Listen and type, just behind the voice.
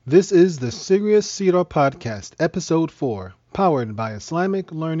This is the Serious Seerah Podcast, Episode 4, powered by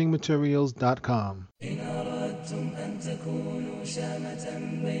IslamicLearningMaterials.com. إن أردتم أن تكونوا شامة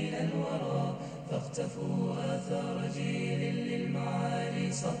بين الورى فاقتفوا آثار جيل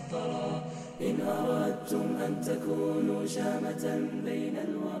للمعالي سطرا إن أردتم أن تكونوا شامة بين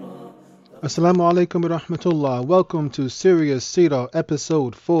الورى. Assalamu alaikum wa rahmatullah. Welcome to Serious Seerah,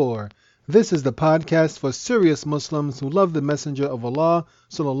 Episode 4. This is the podcast for serious Muslims who love the Messenger of Allah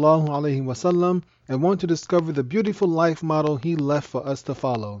sallallahu alaihi wasallam and want to discover the beautiful life model he left for us to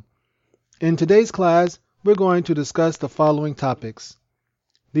follow. In today's class, we're going to discuss the following topics: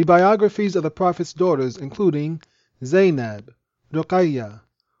 the biographies of the Prophet's daughters, including Zaynab, Ruqayyah,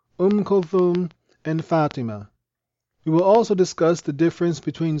 Kulthum, and Fatimah. We will also discuss the difference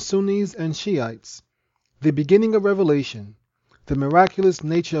between Sunnis and Shiites, the beginning of revelation, the miraculous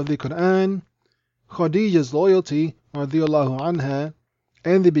nature of the Quran, Khadijah's loyalty, radiyallahu anha,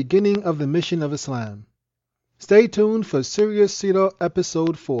 and the beginning of the mission of Islam. Stay tuned for Serious Seerah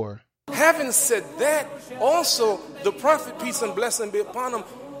Episode 4. Having said that, also the Prophet, peace and blessing be upon him,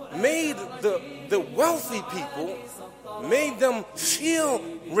 made the wealthy people, made them feel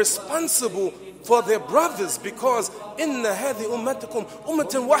responsible for their brothers, because inna hadhi ummatukum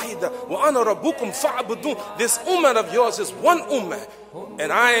ummatan wahida wa ana rabbukum fa'budun. This ummah of yours is one ummah,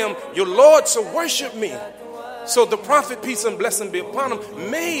 and I am your Lord, so worship me. So the Prophet, peace and blessing be upon him,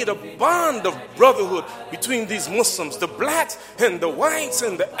 made a bond of brotherhood between these Muslims, the blacks and the whites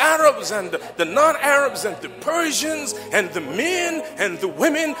and the Arabs and the non-Arabs and the Persians and the men and the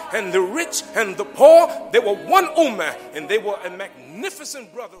women and the rich and the poor. They were one ummah, and they were a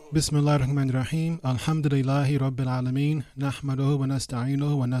magnificent brotherhood. Bismillahir Rahmanir Rahim. Alhamdulillahi Rabbil Alameen. Nahmaduhu wa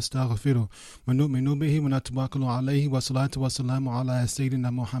nasta'inuhu wa nastaghfiruh. Wa nu'minu bihi wa natawakkalu alayhi wa salatu wa salamu ala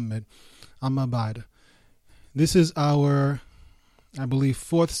Sayyidina Muhammad. Amma ba'd. This is our, I believe,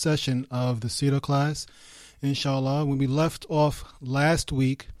 fourth session of the Seerah class, inshallah. When we left off last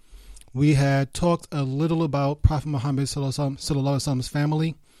week, we had talked a little about Prophet Muhammad sallallahu alaihi wasallam's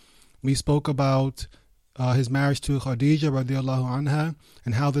family. We spoke about his marriage to Khadijah radiallahu anha,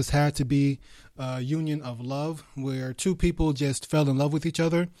 and how this had to be a union of love, where two people just fell in love with each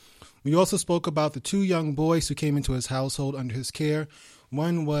other. We also spoke about the two young boys who came into his household under his care.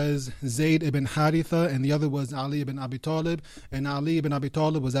 One was Zayd ibn Haritha, and the other was Ali ibn Abi Talib. And Ali ibn Abi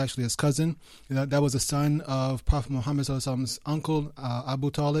Talib was actually his cousin. That was the son of Prophet Muhammad's uncle, Abu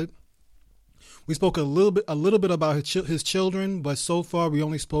Talib. We spoke a little bit about his children, but so far we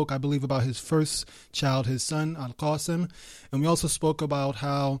only spoke, I believe, about his first child, his son Al-Qasim. And we also spoke about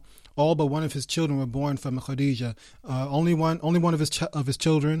how all but one of his children were born from Khadijah. Only one of his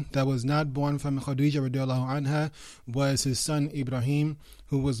children that was not born from Khadijah radiallahu anha was his son Ibrahim,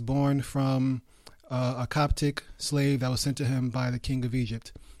 who was born from a Coptic slave that was sent to him by the king of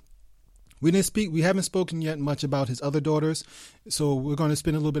Egypt. We haven't spoken yet much about his other daughters, so we're going to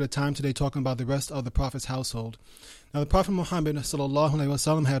spend a little bit of time today talking about the rest of the Prophet's household. Now, the Prophet Muhammad sallallahu alaihi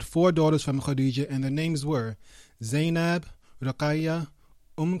wasallam had four daughters from Khadijah, and their names were Zaynab, Ruqayyah,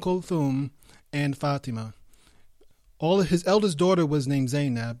 Kulthum, and Fatimah. His eldest daughter was named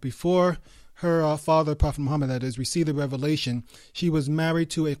Zaynab. Before her father, Prophet Muhammad, that is, received the revelation, she was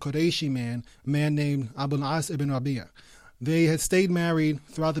married to a Qurayshi man, a man named Abul As ibn Rabi'ah. They had stayed married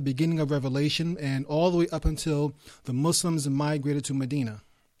throughout the beginning of Revelation and all the way up until the Muslims migrated to Medina.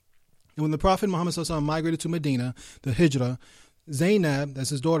 And when the Prophet Muhammad ﷺ migrated to Medina, the Hijrah, Zaynab, that's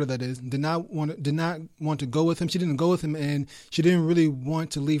his daughter, that is, did not want to go with him. She didn't go with him, and she didn't really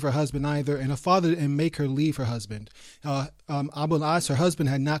want to leave her husband either. And her father didn't make her leave her husband. Abul As, her husband,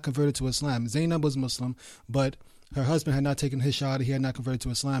 had not converted to Islam. Zaynab was Muslim, but her husband had not taken his shahada. He had not converted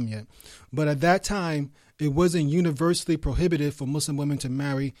to Islam yet. But at that time, it wasn't universally prohibited for Muslim women to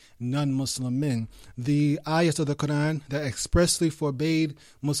marry non-Muslim men. The ayahs of the Quran that expressly forbade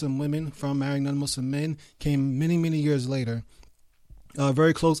Muslim women from marrying non-Muslim men came many, many years later.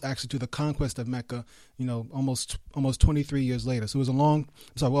 Very close, actually, to the conquest of Mecca. Almost 23 years later. So it was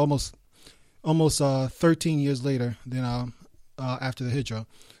almost 13 years later than after the Hijrah.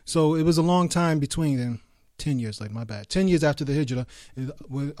 So it was a long time between them. 10 years later, my bad. 10 years after the Hijrah,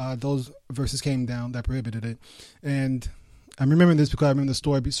 those verses came down that prohibited it. And I'm remembering this because I remember the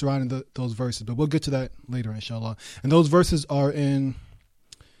story surrounding those verses, but we'll get to that later, inshallah. And those verses are in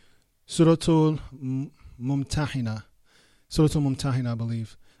Suratul Mumtahina, I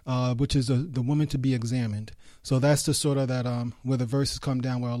believe, which is the woman to be examined. So that's the surah that where the verses come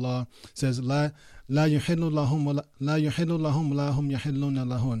down where Allah says, La yuhillu lahum wa la hum yahilluna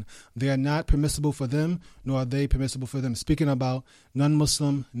lahun. They are not permissible for them, nor are they permissible for them. Speaking about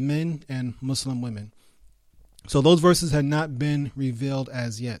non-Muslim men and Muslim women. So those verses had not been revealed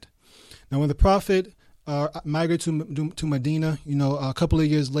as yet. Now, when the Prophet migrated to Medina, a couple of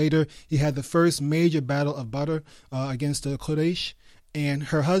years later, he had the first major battle of Badr against the Quraysh. And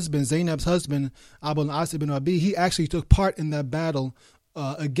her husband, Zaynab's husband, Abu al-As ibn Rabi, he actually took part in that battle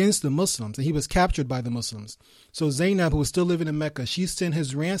against the Muslims, and he was captured by the Muslims. So Zaynab, who was still living in Mecca, she sent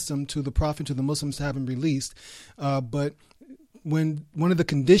his ransom to the Prophet, to the Muslims, to have him released. But when one of the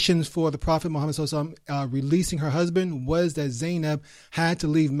conditions for the Prophet Muhammad releasing her husband was that Zaynab had to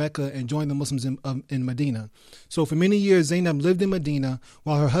leave Mecca and join the Muslims in Medina. So for many years, Zaynab lived in Medina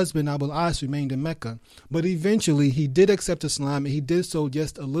while her husband Abu al-As remained in Mecca. But eventually, he did accept Islam, and he did so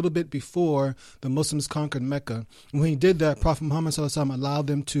just a little bit before the Muslims conquered Mecca. And when he did that, Prophet Muhammad allowed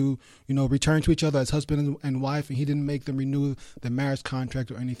them to, return to each other as husband and wife, and he didn't make them renew the marriage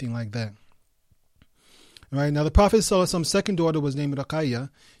contract or anything like that. Right. Now, the Prophet's second daughter was named Ruqayyah.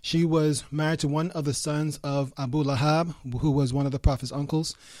 She was married to one of the sons of Abu Lahab, who was one of the Prophet's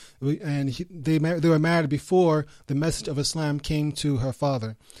uncles. And they were married before the message of Islam came to her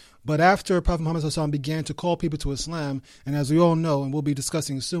father. But after Prophet Muhammad began to call people to Islam, and as we all know, and we'll be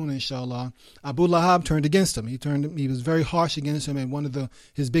discussing soon, inshallah, Abu Lahab turned against him. He was very harsh against him, and one of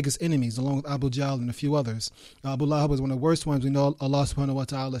his biggest enemies, along with Abu Jahl and a few others. Abu Lahab was one of the worst ones. We know Allah subhanahu wa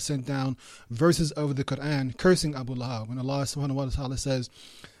ta'ala sent down verses over the Quran cursing Abu Lahab. When Allah subhanahu wa ta'ala says,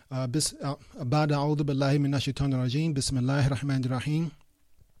 Ba'da a'udhu billahi minash shaitanir rajim, Bismillahir Rahmanir Rahim.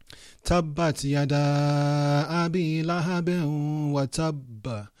 تبت يدا أبي لهب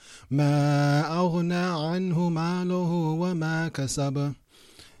وتب ما أغنى عنه ماله وما كسب.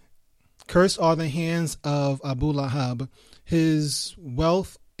 Cursed are the hands of Abu Lahab. His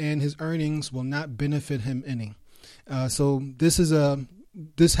wealth and his earnings will not benefit him any. So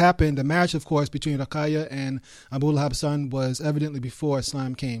this happened. The marriage, of course, between Ruqayyah and Abu Lahab's son was evidently before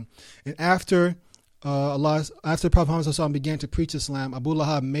Islam came. And after Prophet Muhammad began to preach Islam, Abu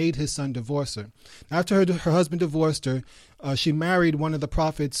Lahab made his son divorce her. After her husband divorced her, she married one of the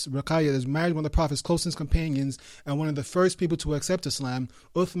Prophet's, Ruqayyah married one of the Prophet's closest companions and one of the first people to accept Islam,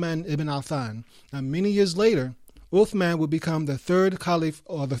 Uthman ibn Affan. Now, many years later, Uthman would become the third caliph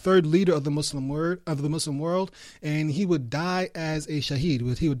or the third leader of the Muslim world, and he would die as a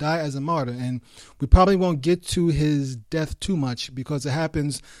shaheed. He would die as a martyr. And we probably won't get to his death too much because it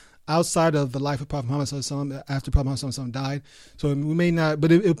happens outside of the life of Prophet Muhammad after Prophet Muhammad died. So we may not,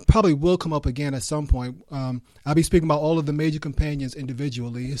 but it probably will come up again at some point. I'll be speaking about all of the major companions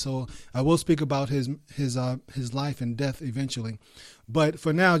individually. So I will speak about his life and death eventually. But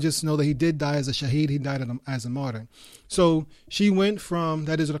for now, just know that he did die as a shaheed. He died as a martyr. So she went from,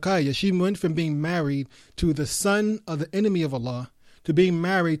 that is Ruqayyah, she went from being married to the son of the enemy of Allah to being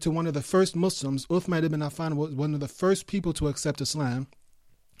married to one of the first Muslims. Uthman ibn Affan was one of the first people to accept Islam.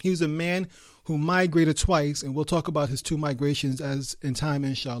 He was a man who migrated twice, and we'll talk about his two migrations as in time,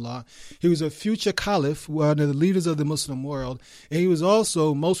 inshallah. He was a future caliph, one of the leaders of the Muslim world, and he was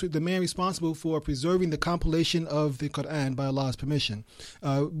also the man responsible for preserving the compilation of the Quran by Allah's permission.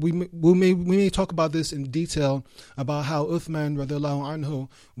 We may talk about this in detail about how Uthman radiallahu anhu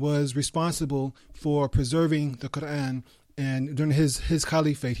was responsible for preserving the Quran, and during his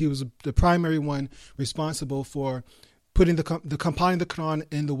caliphate, he was the primary one responsible for putting compiling the Quran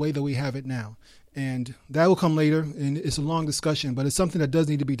in the way that we have it now. And that will come later, and it's a long discussion, but it's something that does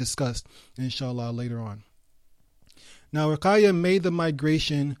need to be discussed, inshallah, later on. Now, Ruqayyah made the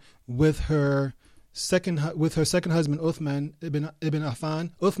migration with her second husband, Uthman ibn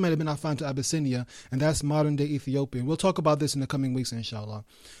Affan to Abyssinia, and that's modern-day Ethiopia. We'll talk about this in the coming weeks, inshallah.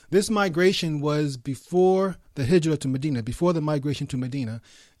 This migration was before the hijrah to Medina, before the migration to Medina.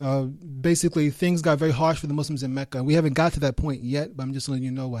 Basically, things got very harsh for the Muslims in Mecca. We haven't got to that point yet, but I'm just letting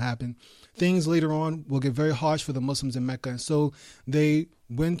you know what happened. Things later on will get very harsh for the Muslims in Mecca, and so they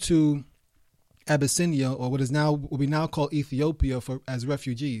went to Abyssinia, or what we now call Ethiopia, as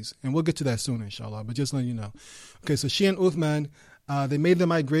refugees, and we'll get to that soon, inshallah. But just letting you know. Okay, so she and Uthman, they made the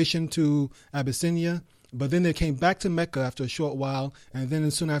migration to Abyssinia, but then they came back to Mecca after a short while, and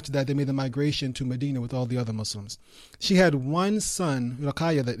then soon after that, they made the migration to Medina with all the other Muslims. She had one son,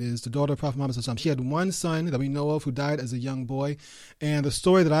 Ruqayyah, that is, the daughter of Prophet Muhammad. She had one son that we know of who died as a young boy, and the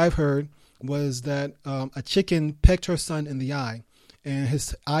story that I've heard was that a chicken pecked her son in the eye, and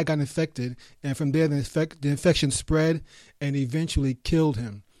his eye got infected, and from there the infection spread and eventually killed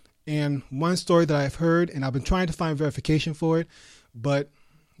him. And one story that I've heard, and I've been trying to find verification for it, but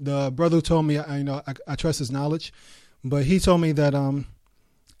the brother who told me, I trust his knowledge, but he told me that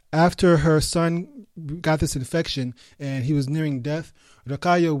after her son got this infection and he was nearing death,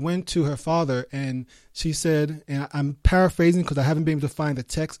 Ruqayyah went to her father and she said, and I'm paraphrasing because I haven't been able to find the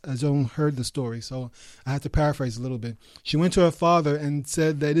text. I don't heard the story, so I have to paraphrase a little bit. She went to her father and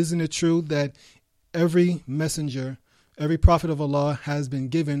said that isn't it true that every messenger, every prophet of Allah has been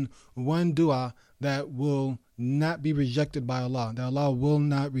given one dua that will not be rejected by Allah, that Allah will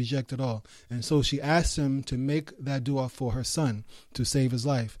not reject at all. And so she asked him to make that dua for her son to save his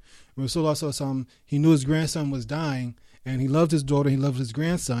life. Rasulullah, he knew his grandson was dying and he loved his daughter, he loved his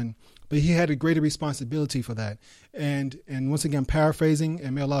grandson, but he had a greater responsibility for that. And once again, paraphrasing,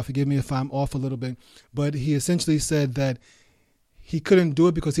 and may Allah forgive me if I'm off a little bit, but he essentially said that he couldn't do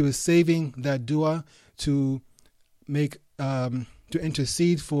it because he was saving that dua to make to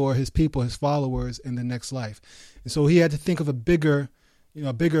intercede for his people, his followers in the next life. And so he had to think of a bigger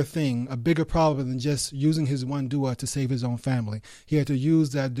thing, a bigger problem than just using his one dua to save his own family. He had to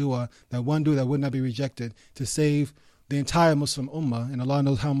use that dua, that one dua that would not be rejected, to save the entire Muslim ummah, and Allah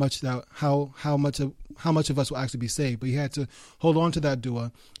knows how much of us will actually be saved. But he had to hold on to that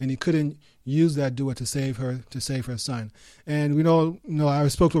dua, and he couldn't use that dua to save her son. And we know, I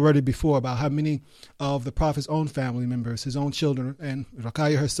spoke already before about how many of the Prophet's own family members, his own children, and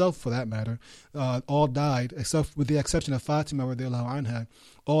Ruqayyah herself, for that matter, all died, except with the exception of Fatimah radiallahu anha,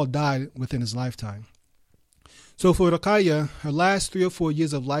 all died within his lifetime. So for Ruqayyah, her last 3 or 4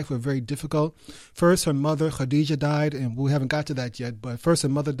 years of life were very difficult. First, her mother, Khadijah, died, and we haven't got to that yet, but first her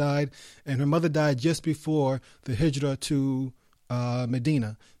mother died, and her mother died just before the hijrah to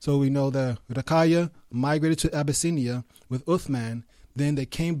Medina. So we know that Ruqayyah migrated to Abyssinia with Uthman, then they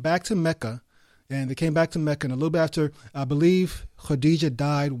came back to Mecca, and a little bit after, I believe Khadijah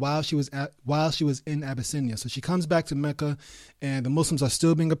died while she was in Abyssinia. So she comes back to Mecca, and the Muslims are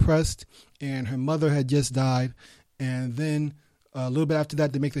still being oppressed, and her mother had just died. And then a little bit after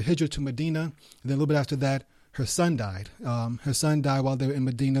that, they make the hijrah to Medina. And then a little bit after that, her son died. Her son died while they were in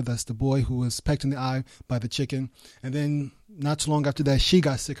Medina. That's the boy who was pecked in the eye by the chicken. And then not too long after that, she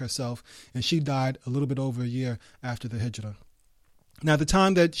got sick herself, and she died a little bit over a year after the hijrah. Now, the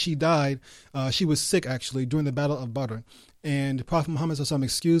time that she died, she was sick, actually, during the Battle of Badr. And Prophet Muhammad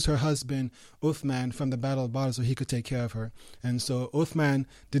excused her husband, Uthman, from the Battle of Badr so he could take care of her. And so Uthman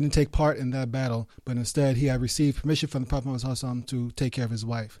didn't take part in that battle, but instead he had received permission from the Prophet Muhammad to take care of his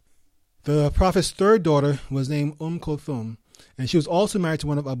wife. The Prophet's third daughter was named Kulthum, and she was also married to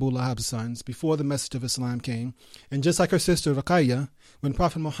one of Abu Lahab's sons before the message of Islam came. And just like her sister Ruqayyah, when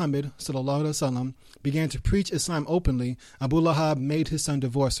Prophet Muhammad began to preach Islam openly, Abu Lahab made his son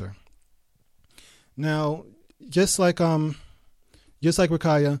divorce her. Now, just like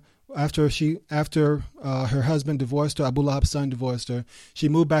Ruqayyah, after her husband divorced her, Abu Lahab's son divorced her, she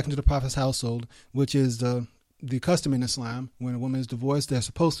moved back into the Prophet's household, which is the custom in Islam. When a woman is divorced, they're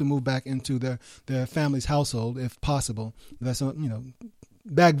supposed to move back into their family's household if possible. That's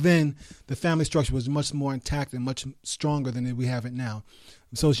back then the family structure was much more intact and much stronger than we have it now.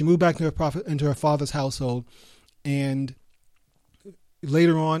 So she moved back into her father's household, and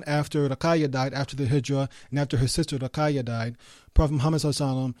later on, after Ruqayyah died, after the hijrah, and after her sister Ruqayyah died, Prophet Muhammad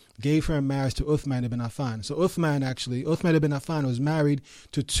gave her in marriage to Uthman ibn Affan. So Uthman ibn Affan was married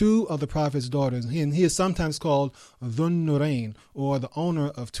to 2 of the Prophet's daughters, and he is sometimes called Dhun Nurayn, or the owner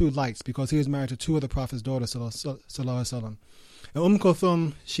of 2 lights, because he was married to 2 of the Prophet's daughters, sallallahu alaihi wasallam. And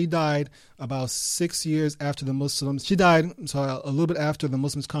Kulthum, she died about 6 years after the Muslims. She died, a little bit after the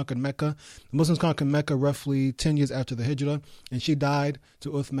Muslims conquered Mecca. The Muslims conquered Mecca roughly 10 years after the hijrah, and she died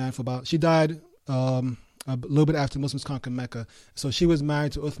to Uthman she died a little bit after the Muslims conquered Mecca. So she was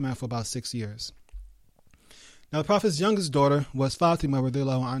married to Uthman for about 6 years. Now, the Prophet's youngest daughter was Fatimah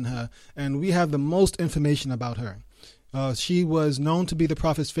radiallahu anha, and we have the most information about her. She was known to be the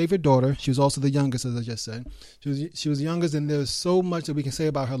Prophet's favorite daughter. She was also the youngest, as I just said. She was the youngest, and there's so much that we can say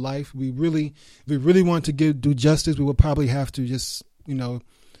about her life. We really want to do justice. We would probably have to just,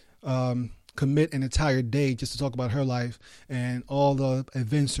 commit an entire day just to talk about her life and all the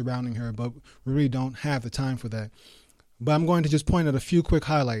events surrounding her, but we really don't have the time for that. But I'm going to just point out a few quick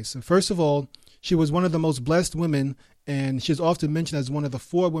highlights. First of all, she was one of the most blessed women, and she's often mentioned as one of the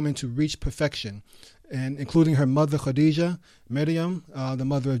 4 women to reach perfection, and including her mother Khadijah, Maryam, the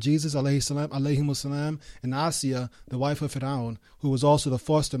mother of Jesus, alayhi salam, and Asiya, the wife of Fir'aun, who was also the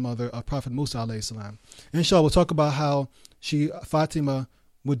foster mother of Prophet Musa, alayhi salam. Inshallah, we'll talk about how Fatimah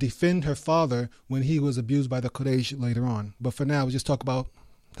would defend her father when he was abused by the Quraysh later on. But for now, we'll just talk about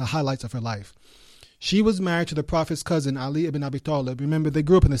the highlights of her life. She was married to the Prophet's cousin, Ali ibn Abi Talib. Remember, they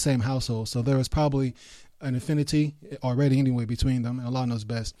grew up in the same household, so there was probably an affinity already anyway between them, and Allah knows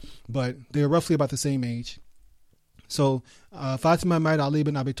best. But they were roughly about the same age. So Fatimah married Ali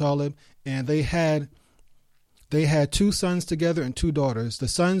ibn Abi Talib, and they had 2 sons together and 2 daughters. The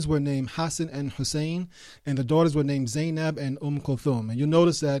sons were named Hassan and Hussein, and the daughters were named Zaynab and Kulthum. And you'll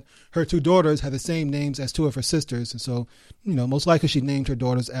notice that her 2 daughters had the same names as 2 of her sisters, and so, most likely she named her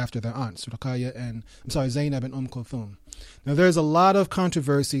daughters after their aunts, Ruqayyah and Zaynab and Kulthum. Now, there's a lot of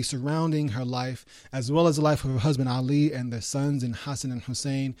controversy surrounding her life, as well as the life of her husband Ali and their sons in Hassan and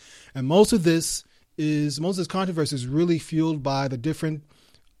Hussein. And most of this controversy is really fueled by the different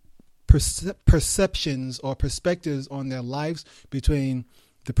perceptions or perspectives on their lives between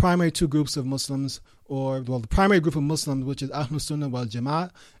the primary 2 groups of Muslims, the primary group of Muslims, which is Ahlus Sunnah wal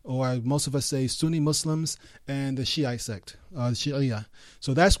Jama'ah, or most of us say Sunni Muslims, and the Shiite sect, the Shia.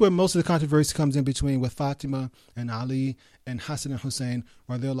 So that's where most of the controversy comes in between with Fatimah and Ali and Hassan and Hussein,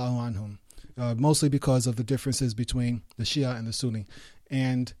 radiyallahu anhum, mostly because of the differences between the Shia and the Sunni.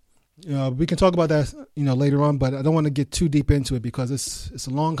 And we can talk about that, later on, but I don't want to get too deep into it because it's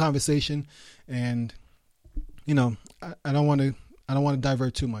a long conversation, and I don't want to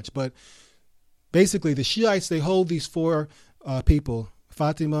divert too much. But basically, the Shiites, they hold these 4 people,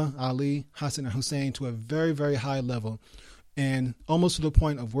 Fatima, Ali, Hassan, and Hussein, to a very, very high level, and almost to the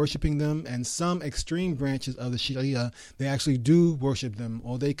point of worshiping them. And some extreme branches of the Shia, they actually do worship them,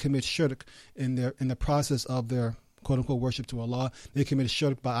 or they commit shirk in the process of their quote-unquote worship to Allah. They commit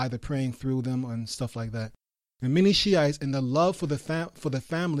shirk by either praying through them and stuff like that. And many Shiites, in their love for the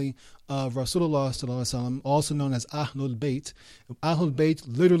family of Rasulullah sallallahu alaihi wasallam, also known as Ahlul Bayt. Ahlul Bayt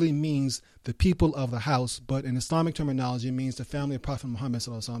literally means the people of the house, but in Islamic terminology means the family of Prophet Muhammad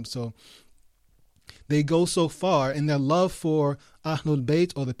sallallahu alaihi wasallam. So they go so far in their love for Ahlul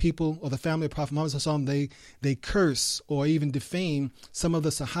Bayt, or the people or the family of Prophet Muhammad sallallahu alaihi wasallam, they curse or even defame some of the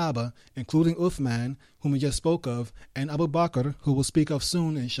Sahaba, including Uthman, whom we just spoke of, and Abu Bakr, who we'll speak of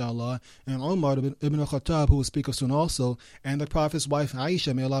soon, inshallah, and Umar ibn al-Khattab, who we'll speak of soon also, and the Prophet's wife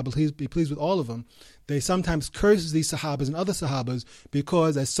Aisha, may Allah be pleased with all of them. They sometimes curse these Sahabas and other Sahabas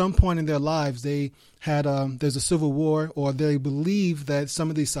because at some point in their lives they had there's a civil war, or they believe that some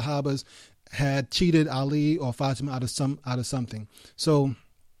of these Sahabas had cheated Ali or Fatima out of something. So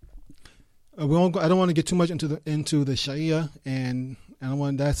I don't want to get too much into the Sharia, and I don't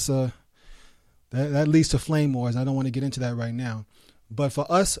want that leads to flame wars. I don't want to get into that right now. But for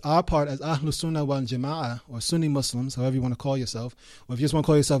us, our part as Ahlus Sunnah wal Jama'ah, or Sunni Muslims, however you want to call yourself, or if you just want to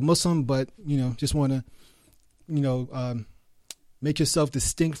call yourself Muslim, but just want to make yourself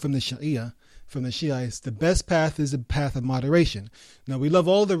distinct from the Sharia, from the Shiites, the best path is the path of moderation. Now, we love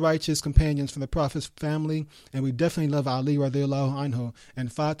all the righteous companions from the Prophet's family, and we definitely love Ali radiallahu anhu, and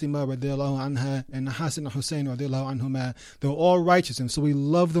Fatima radiallahu anha, and Hassan and Hussein radiallahu anhuma. They're all righteous, and so we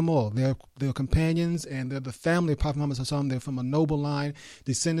love them all. They're companions, and they're the family of Prophet Muhammad sallallahu alaihi wasallam. They're from a noble line,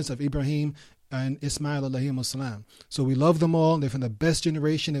 descendants of Ibrahim and Ismail alayhi salam. So we love them all. They're from the best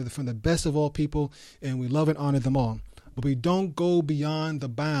generation. They're from the best of all people, and we love and honor them all. But we don't go beyond the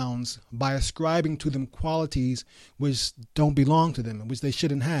bounds by ascribing to them qualities which don't belong to them and which they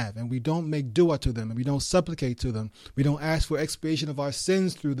shouldn't have. And we don't make dua to them, and we don't supplicate to them. We don't ask for expiation of our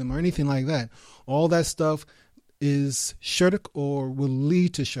sins through them or anything like that. All that stuff is shirk, or will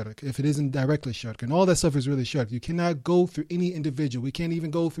lead to shirk if it isn't directly shirk. And all that stuff is really shirk. You cannot go through any individual. We can't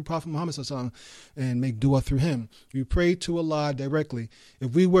even go through Prophet Muhammad sallallahu alaihi wasallam and make dua through him. You pray to Allah directly.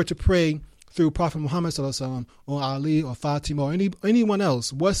 If we were to pray through Prophet Muhammad sallallahu alaihi wasallam, or Ali or Fatima or anyone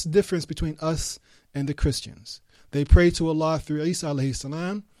else, what's the difference between us and the Christians? They pray to Allah through Isa alayhi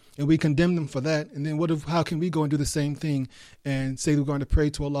salam, and we condemn them for that. And then how can we go and do the same thing and say we're going to pray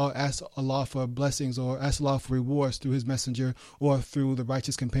to Allah, ask Allah for blessings, or ask Allah for rewards through his messenger, or through the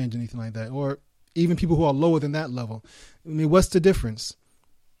righteous companion, anything like that, or even people who are lower than that level? I mean, what's the difference?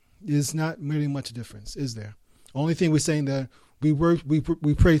 There's not really much difference, is there? Only thing we're saying that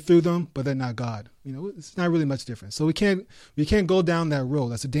we pray through them, but they're not God. It's not really much difference. So we can't go down that road.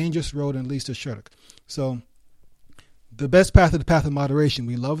 That's a dangerous road and leads to shirk. So the best path is the path of moderation.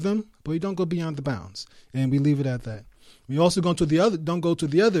 We love them, but we don't go beyond the bounds, and we leave it at that. We also don't go to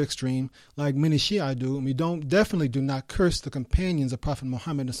the other extreme like many Shia do, and we definitely do not curse the companions of Prophet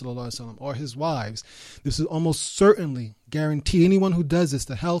Muhammad sallallahu alaihi wasallam or his wives. This is almost certainly guarantee anyone who does this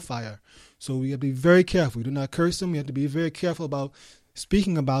to hellfire. So we have to be very careful. We do not curse them. We have to be very careful about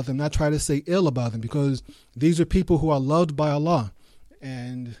speaking about them, not try to say ill about them, because these are people who are loved by Allah.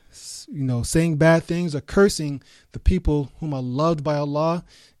 And, saying bad things or cursing the people whom are loved by Allah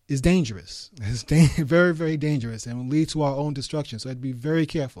is dangerous. It's very, very dangerous, and will lead to our own destruction. So I have to be very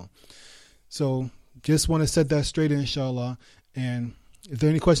careful. So just want to set that straight, inshallah. And if there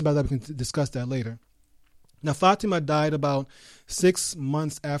are any questions about that, we can discuss that later. Now, Fatimah died about 6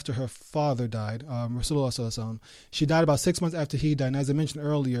 months after her father died, Rasulullah Sallallahu Alaihi Wasallam. She died about 6 months after he died. And as I mentioned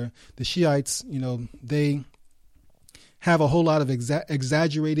earlier, the Shiites, they have a whole lot of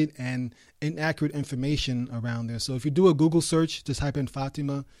exaggerated and inaccurate information around there. So if you do a Google search, just type in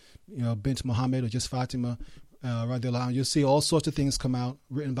Fatimah, bint Muhammad, or just Fatimah, you'll see all sorts of things come out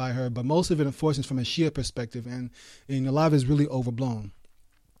written by her. But most of it, unfortunately, is from a Shia perspective, and a lot of it is really overblown.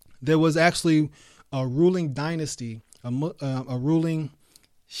 There was actually a ruling dynasty, a ruling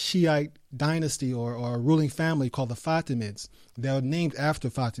Shiite dynasty or a ruling family called the Fatimids. They were named after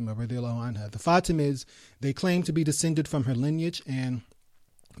Fatimah, radiallahu anha. The Fatimids, they claim to be descended from her lineage, and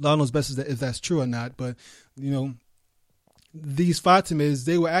Allah knows best if that's true or not, but, these Fatimids,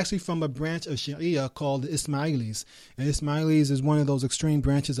 they were actually from a branch of Sharia called the Ismailis. And Ismailis is one of those extreme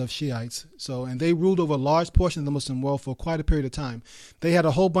branches of Shiites. And they ruled over a large portion of the Muslim world for quite a period of time. They had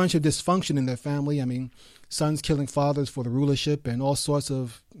a whole bunch of dysfunction in their family. Sons killing fathers for the rulership and all sorts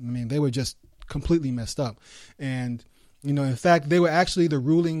of, they were just completely messed up. And, in fact, they were actually the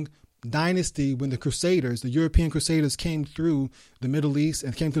ruling dynasty when the European Crusaders came through the Middle East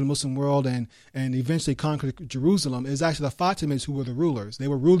and came through the Muslim world and eventually conquered Jerusalem. It was actually the Fatimids who were the rulers. They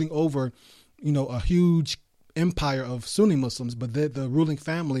were ruling over, a huge empire of Sunni Muslims, but the ruling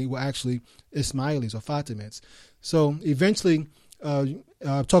family were actually Ismailis or Fatimids. So eventually, talking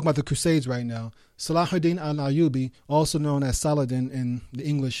about the Crusades right now, Salahuddin al-Ayyubi, also known as Saladin in the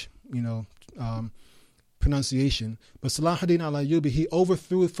English, pronunciation, but Salahuddin al-Ayyubi, he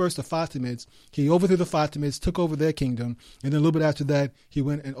overthrew first the Fatimids. He overthrew the Fatimids, took over their kingdom, and then a little bit after that, he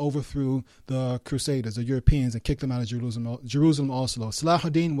went and overthrew the Crusaders, the Europeans, and kicked them out of Jerusalem also.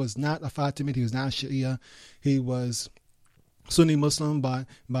 Salahuddin was not a Fatimid. He was not a Shia. He was Sunni Muslim by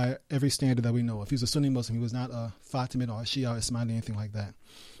every standard that we know. If he was a Sunni Muslim, he was not a Fatimid or a Shia or Ismaili, anything like that.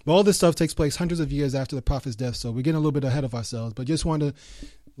 But all this stuff takes place hundreds of years after the Prophet's death, so we're getting a little bit ahead of ourselves. But just wanted to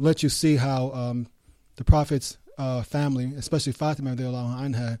let you see how the Prophet's family, especially Fatimah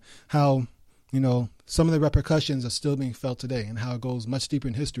radiallahu anha, how, some of the repercussions are still being felt today and how it goes much deeper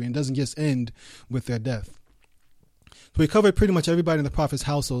in history and doesn't just end with their death. So we covered pretty much everybody in the Prophet's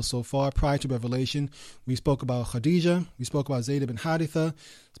household so far prior to Revelation. We spoke about Khadijah, we spoke about Zayd ibn Haritha,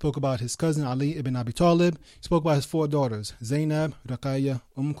 spoke about his cousin Ali ibn Abi Talib, spoke about his 4 daughters, Zaynab, Ruqayyah,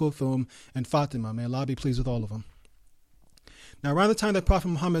 Kulthum, and Fatimah. May Allah be pleased with all of them. Now, around the time that Prophet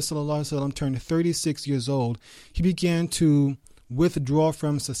Muhammad ﷺ turned 36 years old, he began to withdraw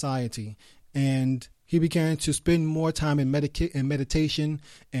from society, and he began to spend more time in meditation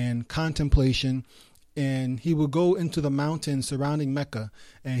and contemplation, and he would go into the mountains surrounding Mecca,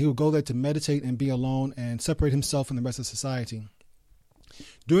 and he would go there to meditate and be alone and separate himself from the rest of society.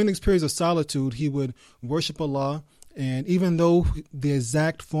 During these periods of solitude, he would worship Allah. And even though the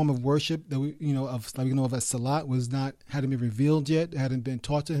exact form of worship that we know of as salat hadn't been revealed yet, hadn't been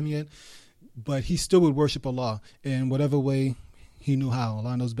taught to him yet, but he still would worship Allah in whatever way he knew how.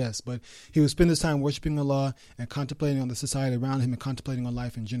 Allah knows best. But he would spend his time worshiping Allah and contemplating on the society around him and contemplating on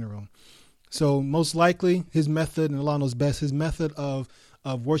life in general. So most likely his method, and Allah knows best, his method of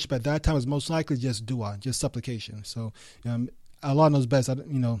worship at that time was most likely just dua, just supplication. So Allah knows best.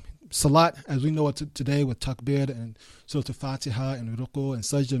 Salat, as we know it today with takbir and Surah Al-Fatiha and ruku and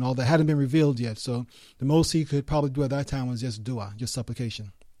sajda and all that, hadn't been revealed yet. So the most he could probably do at that time was just dua, just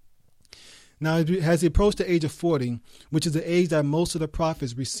supplication. Now, as he approached the age of 40, which is the age that most of the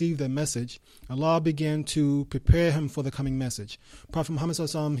prophets received their message, Allah began to prepare him for the coming message. Prophet Muhammad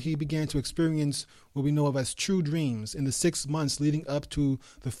ﷺ, he began to experience what we know of as true dreams in the 6 months leading up to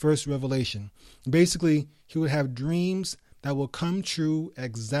the first revelation. Basically, he would have dreams that will come true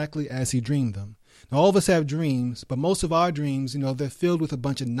exactly as he dreamed them. Now, all of us have dreams, but most of our dreams, they're filled with a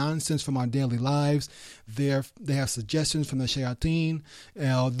bunch of nonsense from our daily lives. They have suggestions from the shayateen.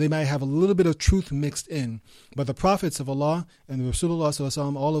 They might have a little bit of truth mixed in. But the prophets of Allah and the Rasulullah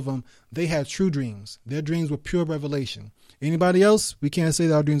ﷺ, all of them, they had true dreams. Their dreams were pure revelation. Anybody else, we can't say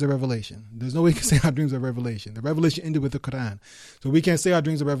that our dreams are revelation. There's no way we can say our dreams are revelation. The revelation ended with the Quran. So we can't say our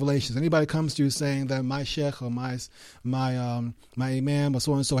dreams are revelations. Anybody comes to you saying that my sheikh or my imam or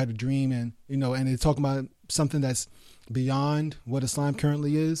so-and-so had a dream and they're talking about something that's beyond what Islam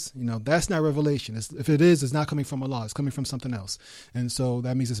currently is, that's not revelation. If it is, it's not coming from Allah. It's coming from something else. And so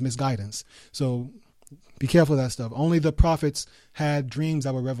that means it's misguidance. So be careful of that stuff. Only the prophets had dreams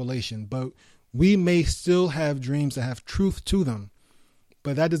that were revelation, but we may still have dreams that have truth to them,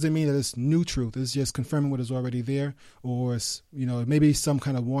 but that doesn't mean that it's new truth. It's just confirming what is already there, or it's, maybe some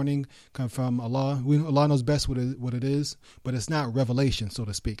kind of warning come from Allah. Allah knows best what it is, but it's not revelation, so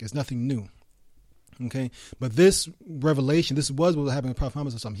to speak. It's nothing new. Okay, but this revelation, this was what was happening with Prophet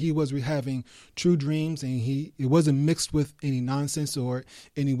Muhammad sallallahu alaihi wasallam. He was having true dreams, and it wasn't mixed with any nonsense or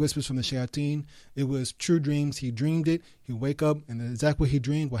any whispers from the shayateen. It was true dreams. He dreamed it. He'd wake up, and exactly what he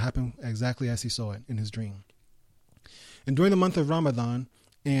dreamed will happen exactly as he saw it in his dream. And during the month of Ramadan,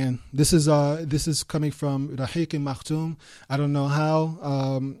 and this is coming from Rahiq and Makhtum. I don't know how.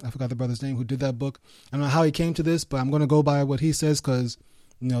 I forgot the brother's name who did that book. I don't know how he came to this, but I'm going to go by what he says because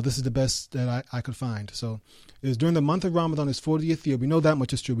this is the best that I could find. So it was during the month of Ramadan, his 40th year. We know that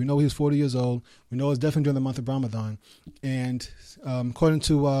much is true. We know he was 40 years old. We know it's definitely during the month of Ramadan. And according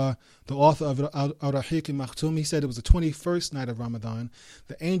to the author of Al-Rahiq al-Makhtum, he said it was the 21st night of Ramadan.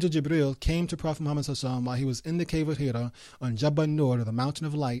 The angel Jibril came to Prophet Muhammad sallallahu alaihi wasallam while he was in the cave of Hira on Jabal Nur, the mountain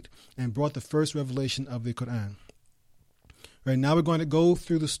of light, and brought the first revelation of the Quran. Right now we're going to go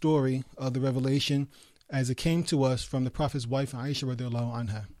through the story of the revelation as it came to us from the Prophet's wife, Aisha radiallahu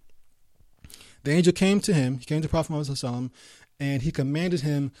anha. The angel came to him, he came to Prophet Muhammad sallallahu alaihi wasallam, and he commanded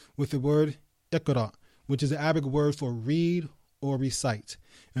him with the word Iqra, which is the Arabic word for read or recite.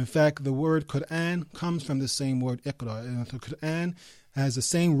 In fact, the word Quran comes from the same word Iqra. And the Quran has the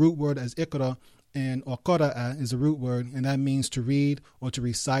same root word as Iqra, and or Qara'a is a root word, and that means to read or to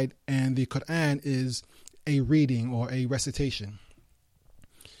recite, and the Quran is a reading or a recitation.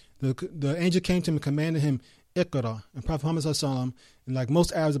 The angel came to him and commanded him Iqra, and Prophet Muhammad sallallahu alaihi wasallam, like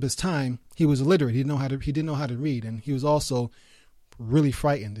most Arabs of his time, he was illiterate. He didn't know how to read, and he was also really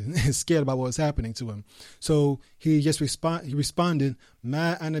frightened and scared about what was happening to him. So he responded,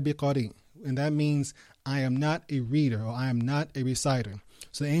 "Ma ana biqari," and that means I am not a reader or I am not a reciter.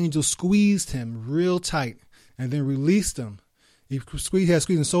 So the angel squeezed him real tight and then released him. He had squeezed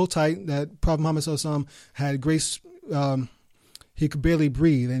him so tight that Prophet Muhammad sallallahu alaihi wasallam had great. He could barely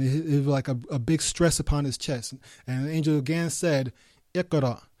breathe, and it was like a big stress upon his chest. And the angel again said,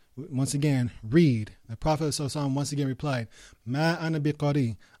 Iqra, once again, read. The Prophet ﷺ once again replied, Ma ana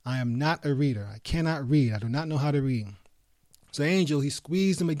biqari, I am not a reader. I cannot read. I do not know how to read. So the angel, he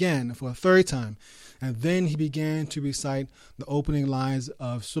squeezed him again for a third time, and then he began to recite the opening lines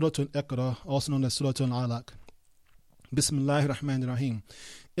of Surah Al-Iqra, also known as Surah Al-Alaq. Bismillahir Rahmanir Rahim.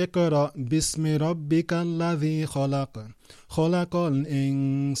 اقرأ باسم ربك الذي خلق خلق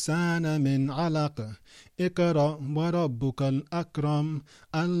الإنسان من علق اقرأ وربك الأكرم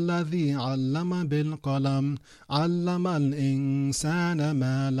الذي علم بالقلم علم الإنسان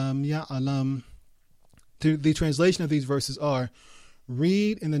ما لم يعلم. The translation of these verses are,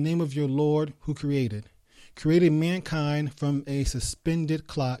 read in the name of your Lord who created mankind from a suspended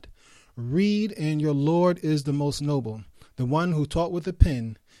clot. Read, and your Lord is the most noble, the one who taught with a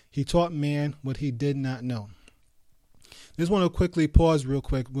pen. He taught man what he did not know. Just want to quickly pause real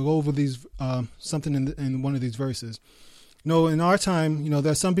quick. We'll go over these something in one of these verses. In our time,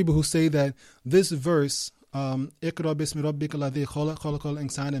 there are some people who say that this verse, Iqra bismi rabbika alladhi khalaq khalaqal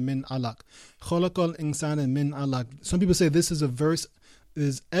insana min alaq. Khalaqal insana min alaq. Some people say this is a verse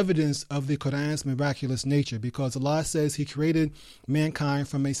is evidence of the Quran's miraculous nature, because Allah says He created mankind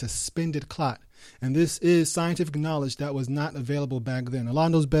from a suspended clot. And this is scientific knowledge that was not available back then. Allah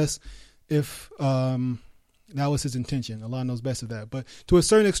knows best if that was His intention. Allah knows best of that. But to a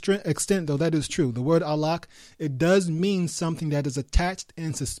certain extent, though, that is true. The word alaq, it does mean something that is attached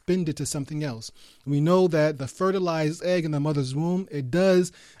and suspended to something else. We know that the fertilized egg in the mother's womb, it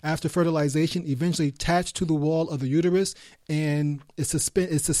does, after fertilization, eventually attach to the wall of the uterus, and it's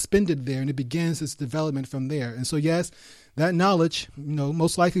suspended there, and it begins its development from there. And so, yes, that knowledge,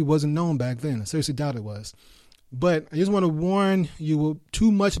 most likely wasn't known back then. I seriously doubt it was. But I just want to warn you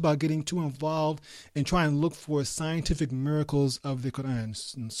too much about getting too involved and trying to look for scientific miracles of the Quran.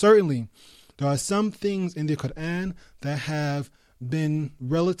 And certainly, there are some things in the Quran that have been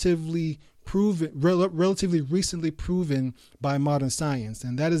relatively recently proven by modern science.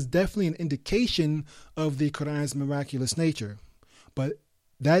 And that is definitely an indication of the Quran's miraculous nature. But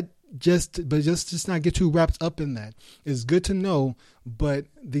just not get too wrapped up in that. It's good to know, but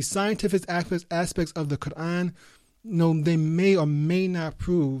the scientific aspects of the Quran, they may or may not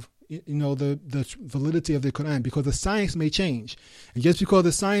prove the validity of the Quran, because the science may change. And just because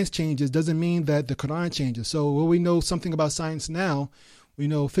the science changes doesn't mean that the Quran changes. So when we know something about science now,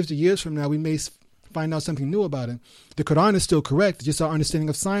 50 years from now, we may find out something new about it. The Quran is still correct, just our understanding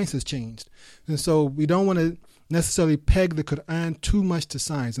of science has changed. And so we don't want to necessarily peg the Quran too much to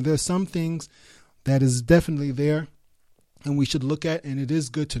science. And there are some things that is definitely there and we should look at, and it is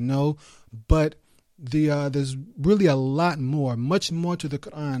good to know, but there's really a lot more, much more to the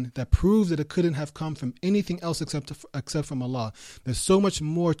Quran that proves that it couldn't have come from anything else except from Allah. There's so much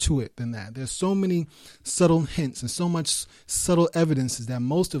more to it than that. There's so many subtle hints and so much subtle evidences that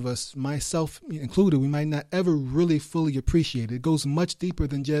most of us, myself included, we might not ever really fully appreciate. It goes much deeper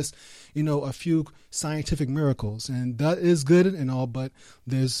than just, a few scientific miracles, and that is good and all, but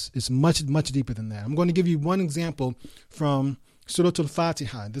it's much, much deeper than that. I'm going to give you one example from Surah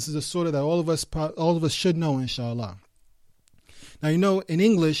Al-Fatiha. This is a surah that all of us should know, inshallah. Now, in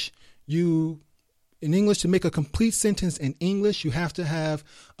English, to make a complete sentence in English, you have to have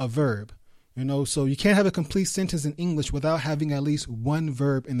a verb. So you can't have a complete sentence in English without having at least one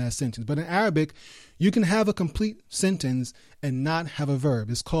verb in that sentence. But in Arabic, you can have a complete sentence and not have a verb.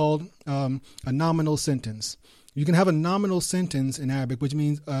 It's called a nominal sentence. You can have a nominal sentence in Arabic, which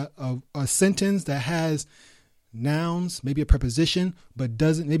means a sentence that has nouns, maybe a preposition, but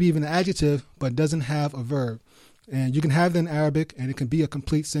doesn't, maybe even an adjective, but doesn't have a verb. And you can have that in Arabic, and it can be a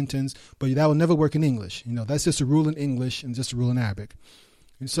complete sentence, but that will never work in English. That's just a rule in English and just a rule in Arabic.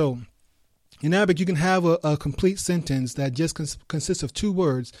 And so in Arabic, you can have a complete sentence that just consists of two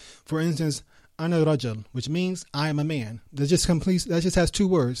words. For instance, ana rajal, which means I am a man. That just has two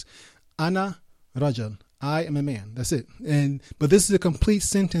words. Ana rajal. I am a man. That's it. But this is a complete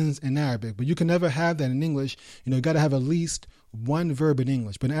sentence in Arabic. But you can never have that in English. You got to have at least one verb in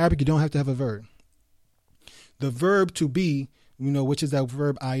English. But in Arabic, you don't have to have a verb. The verb to be, which is that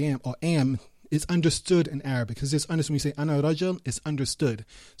verb I am or am, is understood in Arabic. Because it's understood when you say ana rajul, it's understood.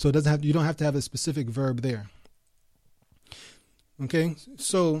 So you don't have to have a specific verb there. Okay.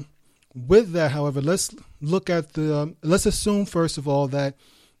 So with that, however, let's look at let's assume first of all that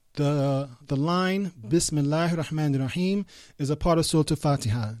the line Bismillahir Rahmanir Rahim is a part of Surah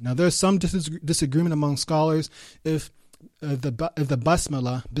Al-Fatiha. Now there's some disagreement among scholars if the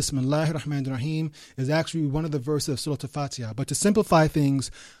Basmala, Bismillahir Rahmanir Rahim, is actually one of the verses of Surah Al-Fatiha. But to simplify things,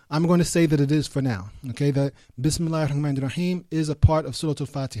 I'm going to say that it is for now. Okay, that Bismillahir Rahmanir Rahim is a part of Surah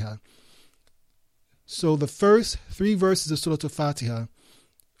Al-Fatiha. So the first three verses of Surah Al-Fatiha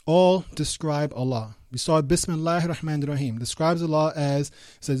all describe Allah. We saw Bismillahir Rahmanir Rahim describes Allah as,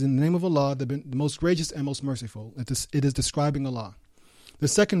 says in the name of Allah, the most gracious and most merciful. It is describing Allah. The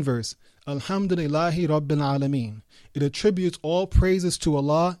second verse, Alhamdulillahi Rabbil Alameen. It attributes all praises to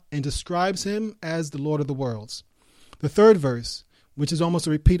Allah and describes Him as the Lord of the worlds. The third verse, which is almost a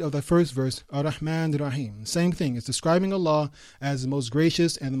repeat of the first verse, Ar-Rahman Ar-Rahim. Same thing. It's describing Allah as the most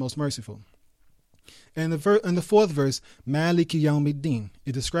gracious and the most merciful. And the fourth verse, Maliki Yawmiddin.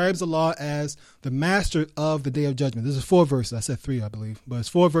 It describes Allah as the master of the Day of Judgment. This is 4 verses. I said 3, I believe, but it's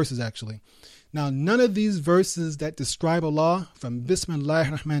 4 verses actually. Now, none of these verses that describe Allah, from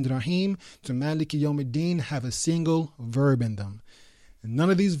Bismillahir Rahmanir Rahim to Maliki Yawmiddin, have a single verb in them. And none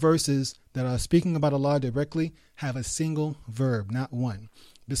of these verses that are speaking about Allah directly have a single verb, not one.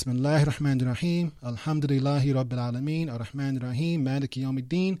 Bismillahir Rahmanir Rahim, Alhamdulillahi Rabbil Alameen, Ar-Rahmanir Rahim, Maliki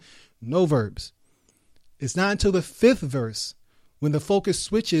Yawmiddin, no verbs. It's not until the 5th verse, when the focus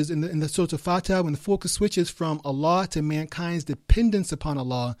switches in the Surah Al-Fatiha, when the focus switches from Allah to mankind's dependence upon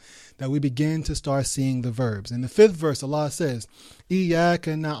Allah, that we begin to start seeing the verbs. In the 5th verse, Allah says,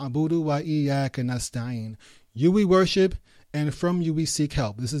 Iyyaka na'budu wa iyyaka nasta'in. You we worship, and from you we seek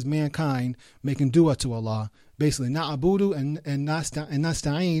help. This is mankind making dua to Allah. Basically, na'budu and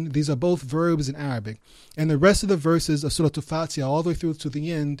nasta'in, these are both verbs in Arabic. And the rest of the verses of Surah Al-Fatiha, all the way through to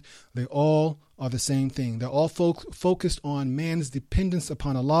the end, they all are the same thing. They're all focused on man's dependence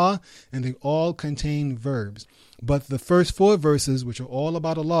upon Allah, and they all contain verbs. But the first 4 verses, which are all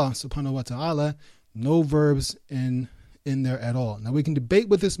about Allah subhanahu wa ta'ala, no verbs in there at all. Now we can debate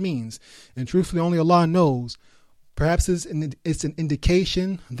what this means, and truthfully only Allah knows. Perhaps it's an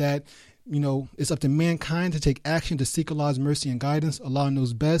indication that it's up to mankind to take action to seek Allah's mercy and guidance. Allah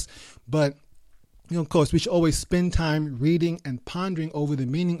knows best. But of course, we should always spend time reading and pondering over the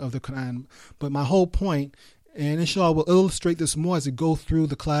meaning of the Quran. But my whole point, and inshallah we'll illustrate this more as we go through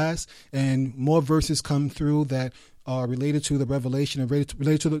the class, and more verses come through that are related to the revelation, and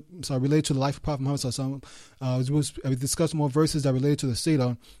related to the life of Prophet Muhammad sallallahu alaihi wasallam. We discuss more verses that are related to the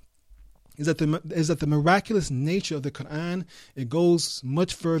Sira. Is that the miraculous nature of the Quran, it goes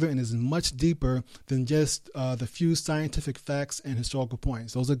much further and is much deeper than just the few scientific facts and historical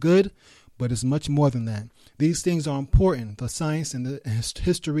points. Those are good, but it's much more than that. These things are important, the science and the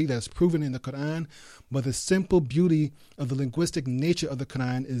history that's proven in the Quran, but the simple beauty of the linguistic nature of the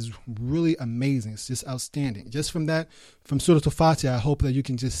Quran is really amazing. It's just outstanding. Just from Surah Al-Fatiha, I hope that you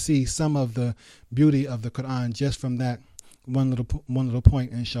can just see some of the beauty of the Quran just from that one little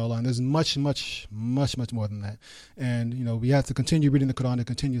point, inshallah. And there's much more than that. And we have to continue reading the Quran and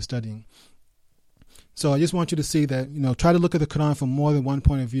continue studying. So I just want you to see that, try to look at the Quran from more than one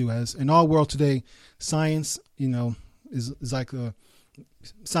point of view. As in our world today, science, is like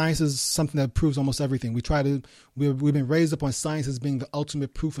science is something that proves almost everything. We've been raised up on science as being the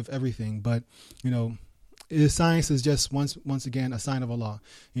ultimate proof of everything. But, science is just once again a sign of Allah.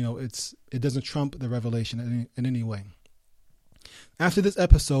 It doesn't trump the revelation in any way. After this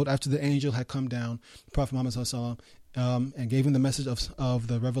episode, after the angel had come down, Prophet Muhammad sallallahu alaihi wasallam, and gave him the message of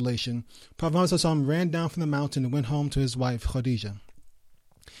the revelation, Prophet Muhammad sallallahu alaihi wasallam ran down from the mountain and went home to his wife Khadijah.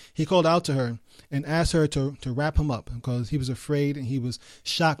 He called out to her and asked her to wrap him up because he was afraid and he was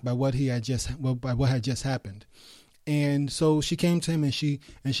shocked by what had just happened. And so she came to him and she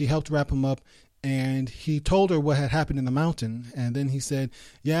helped wrap him up. And he told her what had happened in the mountain. And then he said,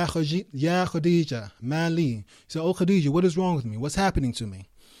 Ya Khadijah, Mali. He said, Oh Khadijah, what is wrong with me? What's happening to me?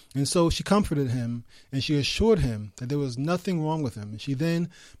 And so she comforted him and she assured him that there was nothing wrong with him. And she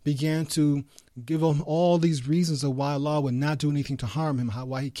then began to give him all these reasons of why Allah would not do anything to harm him,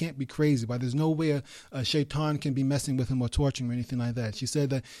 why he can't be crazy, why there's no way a shaitan can be messing with him or torturing him or anything like that. She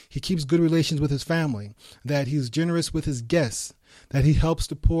said that he keeps good relations with his family, that he's generous with his guests, that he helps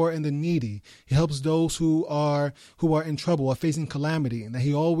the poor and the needy. He helps those who are in trouble or facing calamity, and that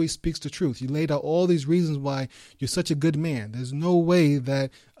he always speaks the truth. He laid out all these reasons why you're such a good man. There's no way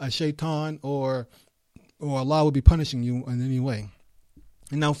that a shaitan or Allah will be punishing you in any way.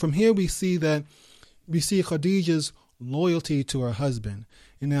 And now from here we see Khadijah's loyalty to her husband.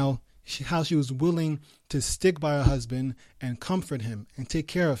 And now how she was willing to stick by her husband and comfort him and take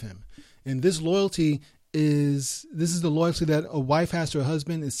care of him. And this loyalty is the loyalty that a wife has to her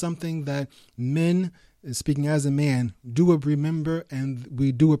husband, is something that men, speaking as a man, do remember and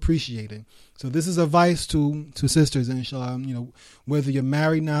we do appreciate it. So this is advice to sisters, inshallah, whether you're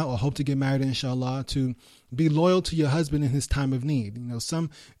married now or hope to get married, inshallah, to be loyal to your husband in his time of need.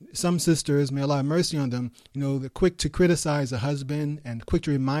 Some sisters, may Allah have mercy on them, they're quick to criticize a husband and quick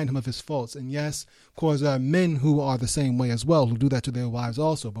to remind him of his faults. And yes, of course, there are men who are the same way as well, who do that to their wives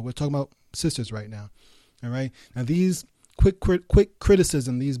also. But we're talking about sisters right now. All right. Now, these quick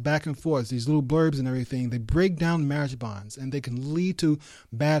criticism, these back and forths, these little blurbs and everything, they break down marriage bonds and they can lead to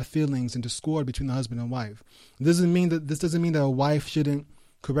bad feelings and discord between the husband and wife. This doesn't mean that a wife shouldn't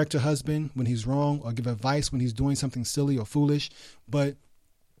correct her husband when he's wrong or give advice when he's doing something silly or foolish. But,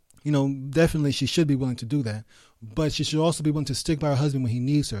 definitely she should be willing to do that. But she should also be willing to stick by her husband when he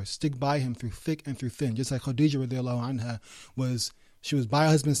needs her, stick by him through thick and through thin, just like Khadijah radiallahu anha was. She was by her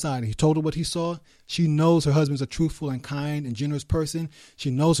husband's side. He told her what he saw. She knows her husband's a truthful and kind and generous person.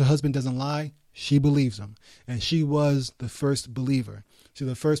 She knows her husband doesn't lie. She believes him. And she was the first believer. She's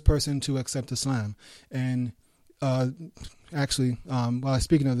the first person to accept Islam. And actually, while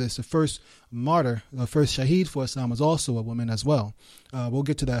speaking of this, the first martyr, the first shaheed for Islam was also a woman as well. We'll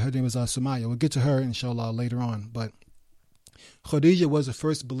get to that. Her name was Sumaya. We'll get to her, inshallah, later on. But Khadijah was the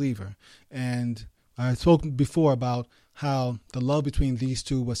first believer. And I spoke before about how the love between these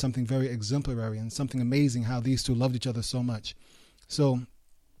two was something very exemplary and something amazing, how these two loved each other so much. So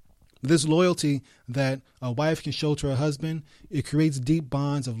this loyalty that a wife can show to her husband, it creates deep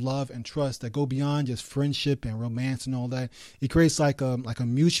bonds of love and trust that go beyond just friendship and romance and all that. It creates like a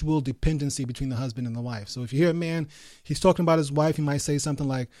mutual dependency between the husband and the wife. So if you hear a man, he's talking about his wife, he might say something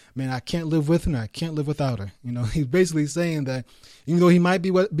like, man, I can't live with her, I can't live without her. He's basically saying that even though he might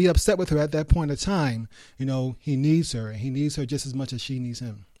be upset with her at that point of time, he needs her, and he needs her just as much as she needs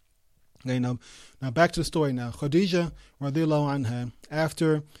him. Okay, now back to the story now. Khadijah, radiallahu anha,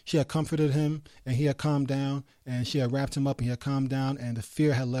 after she had comforted him and he had calmed down and she had wrapped him up and he had calmed down and the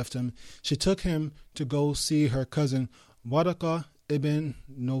fear had left him, she took him to go see her cousin Waraqah ibn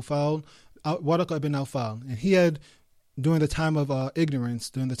Nawfal. And he had, during the time of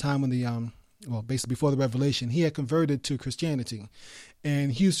ignorance, during the time when basically before the revelation, he had converted to Christianity.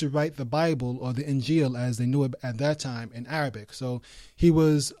 And he used to write the Bible, or the Injil as they knew it at that time, in Arabic. So he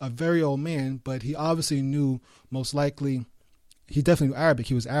was a very old man, but he obviously knew he definitely knew Arabic.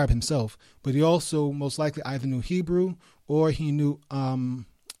 He was Arab himself, but he also most likely either knew Hebrew or he knew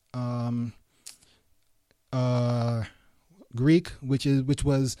Greek, which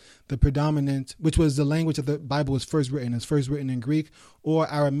was the language that the Bible was first written. It's first written in Greek, or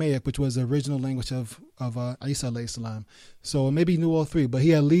Aramaic, which was the original language of Isa alayhi salam. So maybe he knew all three, but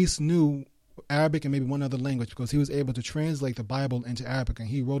he at least knew Arabic and maybe one other language because he was able to translate the Bible into Arabic and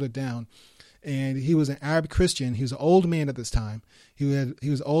he wrote it down. And he was an Arab Christian. He was an old man at this time. He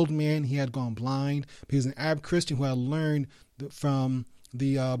was an old man. He had gone blind. He was an Arab Christian who had learned from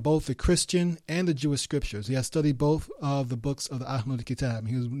both the Christian and the Jewish scriptures. He had studied both of the books of the Ahlul Kitab.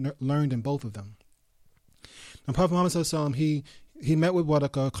 He was learned in both of them. Now, Prophet Muhammad sallallahu alaihi wasallam, he met with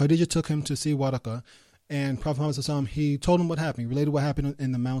Waraqah. Khadijah took him to see Waraqah. And Prophet Muhammad SAW, he told him what happened. He related what happened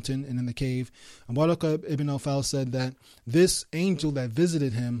in the mountain and in the cave. And Waraqah ibn Nawfal said that this angel that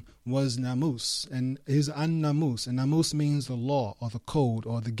visited him was Namus. And he's an-Namus. And Namus means the law or the code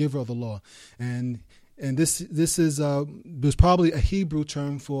or the giver of the law. And this is was probably a Hebrew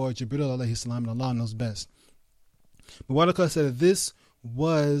term for Jibril alayhi salam, and Allah knows best. But Waraqah said that this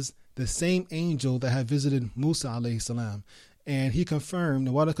was the same angel that had visited Musa alayhi salam. And he confirmed,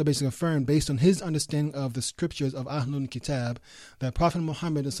 the Waraqah basically confirmed, based on his understanding of the scriptures of Ahlul Kitab, that Prophet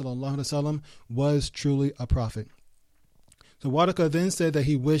Muhammad sallallahu alaihi wasallam was truly a prophet. So Waraqah then said that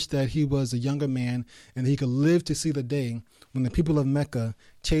he wished that he was a younger man and that he could live to see the day when the people of Mecca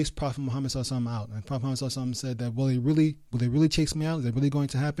chased Prophet Muhammad sallallahu alaihi wasallam out. And Prophet Muhammad sallallahu alaihi wasallam said that, will they really chase me out? Is that really going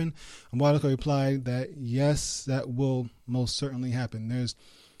to happen? And Waraqah replied that yes, that will most certainly happen. There's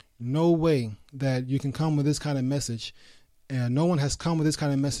no way that you can come with this kind of message. And no one has come with this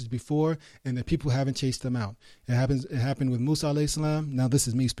kind of message before, and the people haven't chased them out. It happened with Musa alayhi salam. Now this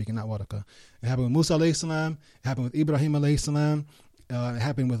is me speaking, not Waraqah. It happened with Musa alayhi salam. It happened with Ibrahim alayhi salam. It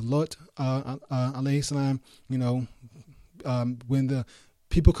happened with Lot alayhi salam. When the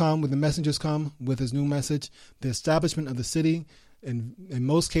people come, when the messengers come with his new message, the establishment of the city, in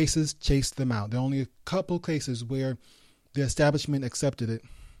most cases, chased them out. There are only a couple cases where the establishment accepted it,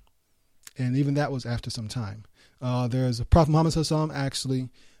 and even that was after some time. There's a Prophet Muhammad sallallahu alaihi wasallam, actually,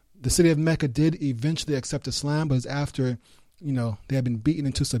 the city of Mecca did eventually accept Islam, but it's after, they had been beaten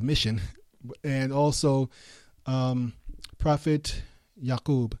into submission. And also, Prophet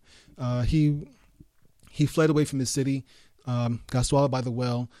Yaqub, he fled away from his city, got swallowed by the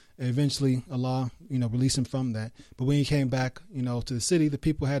well, and eventually Allah, released him from that. But when he came back, to the city, the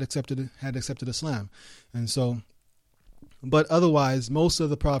people had accepted Islam. And so, but otherwise, most of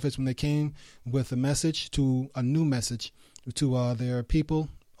the prophets, when they came with a new message to their people,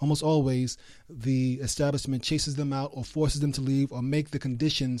 almost always the establishment chases them out or forces them to leave or make the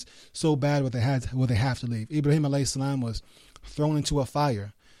conditions so bad where they have to leave. Ibrahim alayhi salam was thrown into a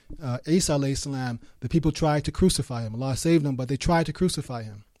fire. Isa alayhi salam, the people tried to crucify him. Allah saved him, but they tried to crucify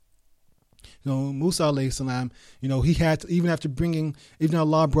him. Musa alayhi salam, he had to, even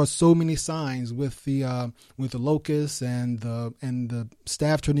Allah brought so many signs with the locusts and the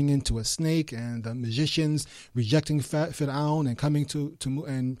staff turning into a snake and the magicians rejecting Fir'aun and coming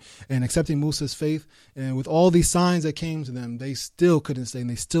and accepting Musa's faith. And with all these signs that came to them, they still couldn't stay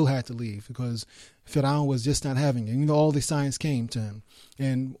and they still had to leave because Fir'aun was just not having it. All these signs came to him.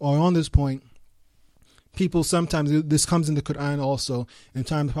 And on this point, people sometimes, this comes in the Quran also, in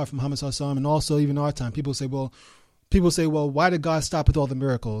time of Prophet Muhammad sallallahu alaihi wasallam, and also even our time. People say, well, why did God stop with all the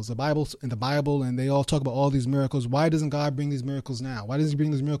miracles? The Bible, and they all talk about all these miracles. Why doesn't God bring these miracles now? Why does He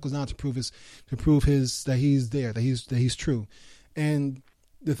bring these miracles now to prove that He's there, that He's true? And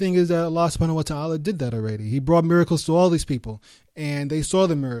the thing is that Allah subhanahu wa ta'ala did that already. He brought miracles to all these people, and they saw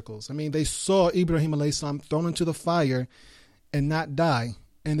the miracles. They saw Ibrahim alayhi salam thrown into the fire and not die.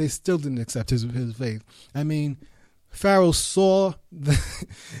 And they still didn't accept his faith. Pharaoh saw the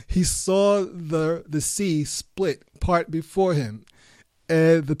sea split part before him,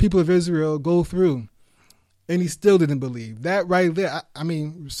 and the people of Israel go through, and he still didn't believe. That right there,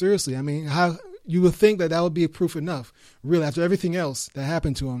 seriously, how you would think that would be a proof enough, really, after everything else that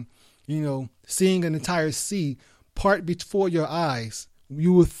happened to him, seeing an entire sea part before your eyes,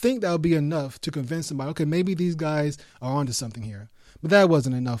 you would think that would be enough to convince somebody, okay, maybe these guys are onto something here. But that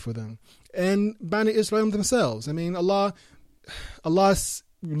wasn't enough for them. And Bani Israel themselves, Allah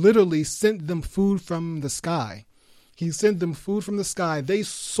literally sent them food from the sky. He sent them food from the sky. They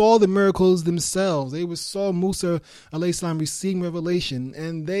saw the miracles themselves. They saw Musa alayhi salam receiving revelation,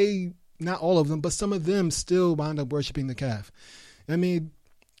 and they, not all of them, but some of them still wound up worshiping the calf.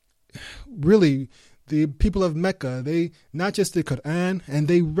 Really, the people of Mecca, they not just the Quran, and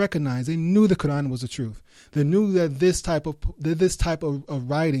they knew the Quran was the truth. They knew that this type of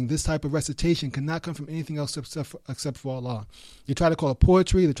writing, this type of recitation cannot come from anything else except for Allah. They try to call it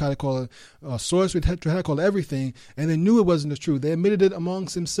poetry, they try to call it sorcery, they try to call it everything, and they knew it wasn't the truth. They admitted it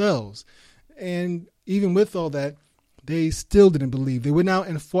amongst themselves. And even with all that, they still didn't believe. They went out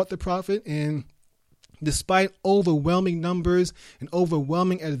and fought the Prophet, and despite overwhelming numbers and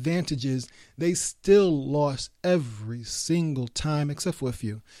overwhelming advantages, they still lost every single time, except for a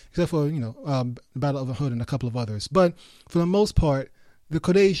few, except for, the Battle of Uhud and a couple of others. But for the most part, the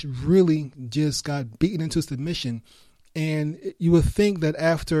Quraysh really just got beaten into submission. And you would think that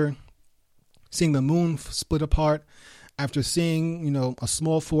after seeing the moon split apart, after seeing, a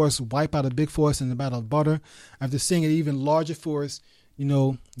small force wipe out a big force in the Battle of Badr, after seeing an even larger force,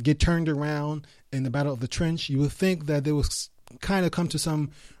 get turned around in the Battle of the Trench, you would think that they would kind of come to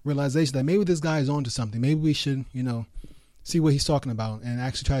some realization that maybe this guy is on to something. Maybe we should, see what he's talking about and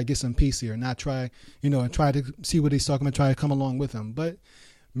actually try to get some peace here, not try, and try to see what he's talking about, try to come along with him. But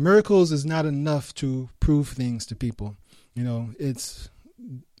miracles is not enough to prove things to people.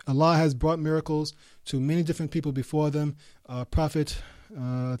 Allah has brought miracles to many different people before them. Prophet,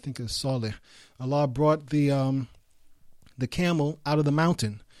 I think it's Salih. Allah brought the camel out of the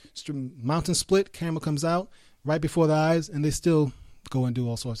mountain. Mountain split, camel comes out right before the eyes, and they still go and do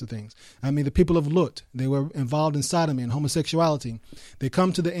all sorts of things. I mean, the people of Lut, they were involved in sodomy and homosexuality. They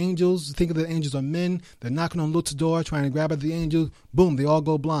come to the angels, thinking that the angels are men. They're knocking on Lut's door, trying to grab at the angel. Boom, they all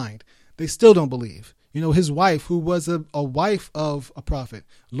go blind. They still don't believe. His wife, who was a wife of a prophet,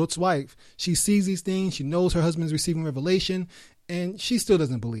 Lut's wife, she sees these things. She knows her husband's receiving revelation, and she still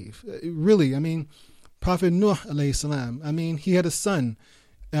doesn't believe. Really, Prophet Nuh, alayhi salam, he had a son.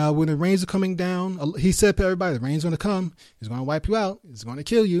 When the rains are coming down, he said to everybody, the rain's going to come. He's going to wipe you out. He's going to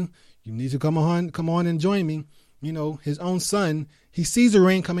kill you. You need to come on and join me. His own son, he sees the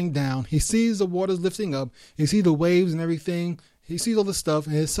rain coming down. He sees the waters lifting up. He sees the waves and everything. He sees all this stuff.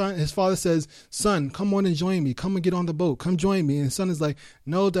 And his father says, son, come on and join me. Come and get on the boat. Come join me. And his son is like,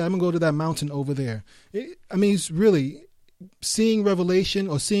 no, Dad, I'm going to go to that mountain over there. It's really seeing revelation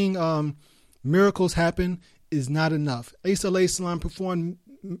or seeing miracles happen is not enough. Isa alayhi salam performed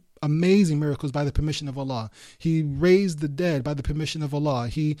amazing miracles by the permission of Allah. He raised the dead by the permission of Allah.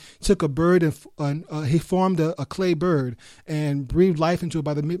 He took a bird and he formed a clay bird and breathed life into it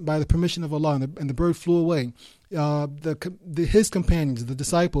by the permission of Allah, and the bird flew away. His companions, the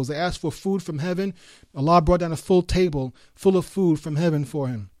disciples, they asked for food from heaven. Allah brought down a full table full of food from heaven for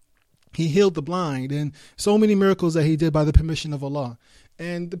him. He healed the blind, and so many miracles that he did by the permission of Allah.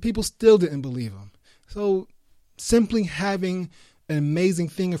 And the people still didn't believe him. So simply having an amazing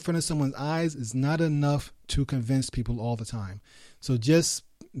thing in front of someone's eyes is not enough to convince people all the time. So just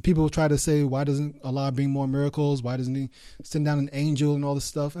people try to say, why doesn't Allah bring more miracles? Why doesn't he send down an angel and all this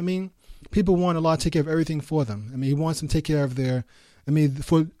stuff? People want Allah to take care of everything for them. He wants them to take care of their,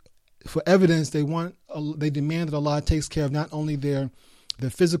 for evidence, they demand that Allah takes care of not only their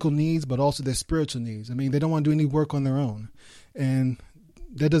physical needs, but also their spiritual needs. They don't want to do any work on their own. And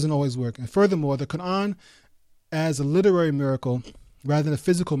that doesn't always work. And furthermore, the Quran as a literary miracle, rather than a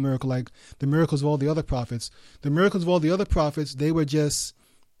physical miracle like the miracles of all the other prophets, they were just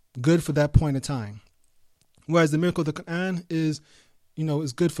good for that point of time. Whereas the miracle of the Quran is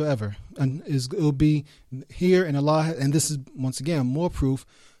good forever, and it'll be here in Allah. And this is once again more proof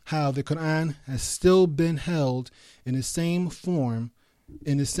how the Quran has still been held in the same form,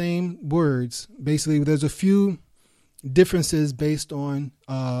 in the same words. Basically, there's a few differences based on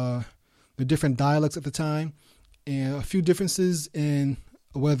the different dialects at the time, and a few differences in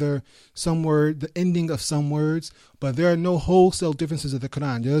whether the ending of some words, but there are no wholesale differences of the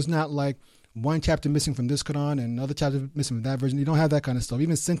Quran. There's not like one chapter missing from this Quran and another chapter missing from that version. You don't have that kind of stuff.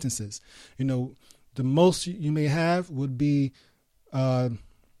 Even sentences, the most you may have would be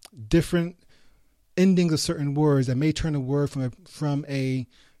different endings of certain words that may turn a word from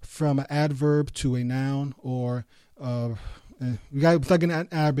an adverb to a noun, or we got plug in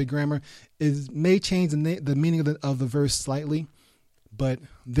Arabic grammar. It may change the meaning of the verse slightly, but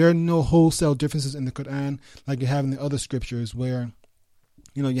there are no wholesale differences in the Quran like you have in the other scriptures, where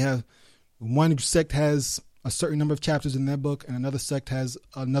you have one sect has a certain number of chapters in that book and another sect has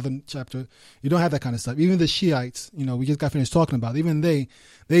another chapter. You don't have that kind of stuff. Even the Shiites, we just got finished talking about, even they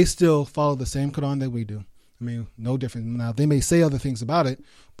still follow the same Quran that we do. No different. Now, they may say other things about it,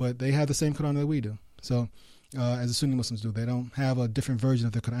 but they have the same Quran that we do. So as the Sunni Muslims do, they don't have a different version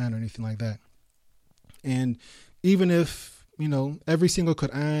of the Quran or anything like that. And even if, every single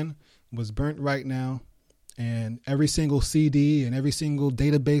Quran was burnt right now, and every single CD and every single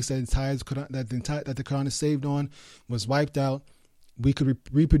database that the Quran is saved on was wiped out, we could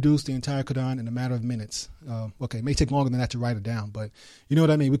reproduce the entire Quran in a matter of minutes. It may take longer than that to write it down, but you know what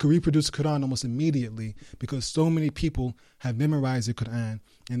I mean? We could reproduce the Quran almost immediately because so many people have memorized the Quran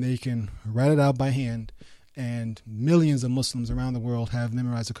and they can write it out by hand. And millions of Muslims around the world have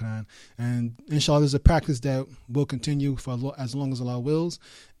memorized the Quran. And inshallah, there's a practice that will continue for as long as Allah wills.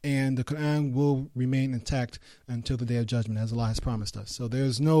 And the Quran will remain intact until the Day of Judgment, as Allah has promised us. So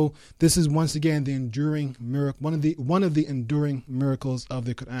this is once again the enduring miracle, one of the enduring miracles of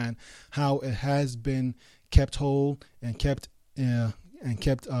the Quran, how it has been kept whole and kept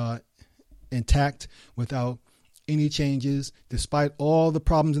intact without any changes, despite all the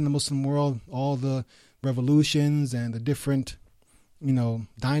problems in the Muslim world, all the revolutions and the different,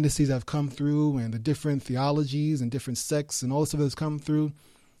 dynasties that have come through, and the different theologies and different sects and all the stuff that's come through.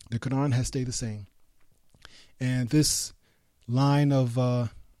 The Quran has stayed the same. And this line of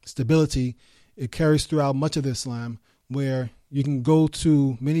stability, it carries throughout much of Islam, where you can go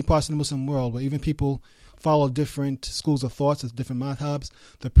to many parts of the Muslim world where even people follow different schools of thoughts, different madhabs.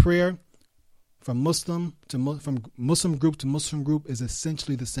 The prayer from Muslim group to Muslim group is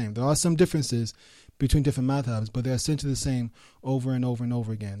essentially the same. There are some differences between different madhabs, but they're essentially the same over and over and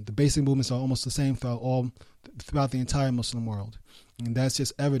over again. The basic movements are almost the same throughout the entire Muslim world. And that's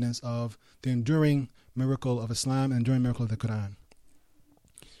just evidence of the enduring miracle of Islam and enduring miracle of the Quran.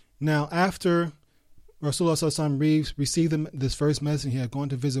 Now, after Rasulullah Sallallahu Alaihi Wasallam received this first message, he had gone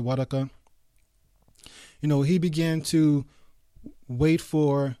to visit Waraqah. He began to wait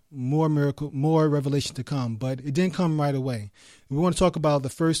for more revelation to come, but it didn't come right away. We want to talk about the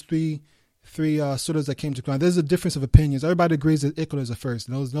first three surahs that came to Quran. There's a difference of opinions. Everybody agrees that Iqra is the first.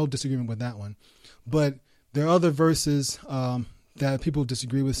 There's no disagreement with that one. But there are other verses that people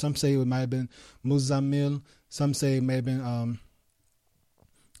disagree with. Some say it might have been Muzammil. Some say it may have been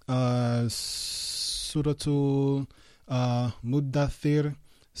Suratul Muddathir.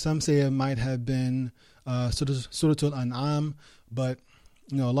 Some say it might have been Suratul An'am. But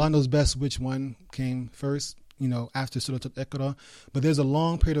Allah knows best which one came first, after Suratul Iqra. But there's a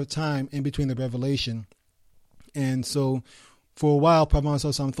long period of time in between the revelation. And so for a while, Prophet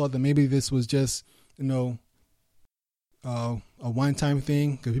Muhammad thought that maybe this was just, a one-time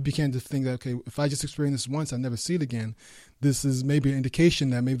thing, because he began to think that, okay, if I just experience this once, I'll never see it again. This is maybe an indication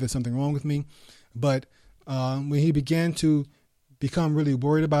that maybe there's something wrong with me. But when he began to become really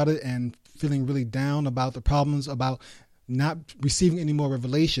worried about it and feeling really down about the problems, about not receiving any more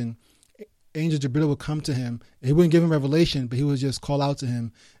revelation, Angel Jibril would come to him. He wouldn't give him revelation, but he would just call out to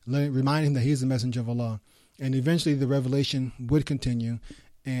him, remind him that he's the messenger of Allah. And eventually the revelation would continue,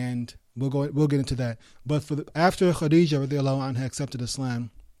 and we'll get into that. But after Khadijah radiallahu anha accepted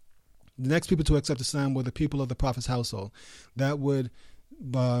Islam, the next people to accept Islam were the people of the Prophet's household. That would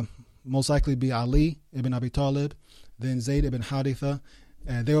most likely be Ali ibn Abi Talib, then Zayd ibn Haritha,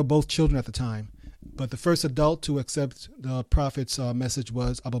 and they were both children at the time. But the first adult to accept the Prophet's message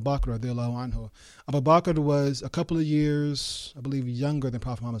was Abu Bakr radiallahu anhu. Abu Bakr was a couple of years, I believe, younger than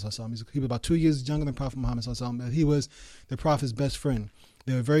Prophet Muhammad sallallahu alaihi wasallam. He was about 2 years younger than Prophet Muhammad sallallahu alaihi wasallam. He was the Prophet's best friend.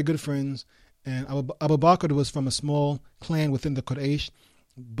 They were very good friends. And Abu Bakr was from a small clan within the Quraysh,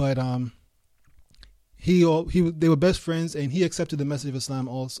 but they were best friends, and he accepted the message of Islam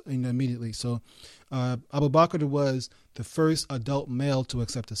also immediately. So Abu Bakr was the first adult male to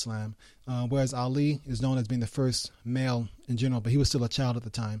accept Islam, whereas Ali is known as being the first male in general, but he was still a child at the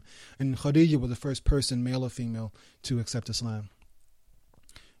time. And Khadijah was the first person, male or female, to accept Islam.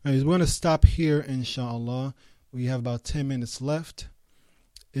 All right, we're going to stop here, inshallah. We have about 10 minutes left.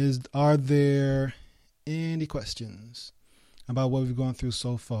 Are there any questions about what we've gone through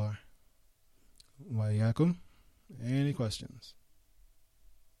so far? Wa iyyakum. Any questions?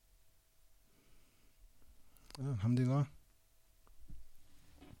 Alhamdulillah.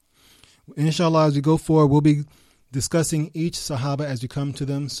 Inshallah, as we go forward, we'll be discussing each Sahaba as we come to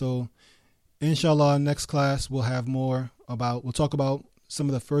them. So, inshallah, next class we'll talk about some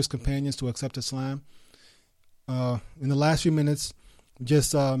of the first companions to accept Islam. In the last few minutes,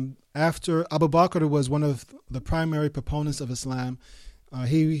 just after Abu Bakr was one of the primary proponents of Islam,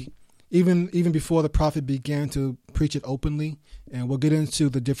 he even before the Prophet began to preach it openly, and we'll get into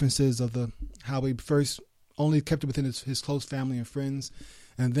the differences of how he first only kept it within his close family and friends,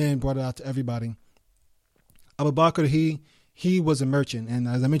 and then brought it out to everybody. Abu Bakr, he was a merchant, and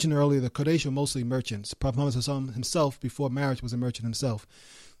as I mentioned earlier, the Quraysh were mostly merchants. Prophet Muhammad himself, before marriage, was a merchant himself.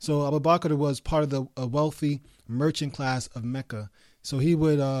 So Abu Bakr was part of a wealthy merchant class of Mecca. So he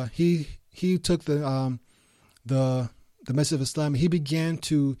took the message of Islam. He began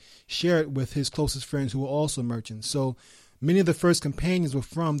to share it with his closest friends who were also merchants. So many of the first companions were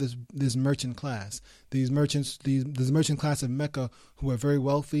from this merchant class. This merchant class of Mecca, who were very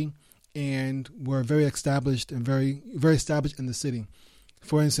wealthy and were very established and very, very established in the city.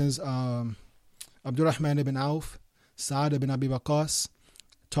 For instance, Abdurrahman ibn Auf, Sa'd ibn Abi Waqqas,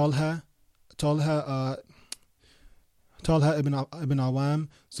 Talha ibn Awam,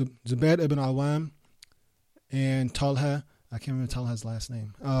 Zubair ibn Awam, and Talha. I can't remember Talha's last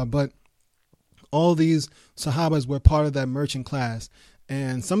name. But all these Sahabas were part of that merchant class,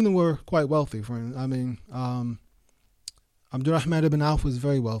 and some of them were quite wealthy. Abdurrahman ibn Auf was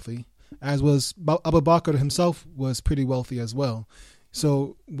very wealthy, as was Abu Bakr himself was pretty wealthy as well.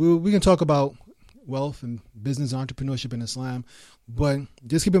 So we can talk about wealth and business and entrepreneurship in Islam, but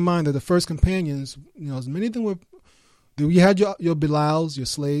just keep in mind that the first companions, many of them were. You had your Bilals, your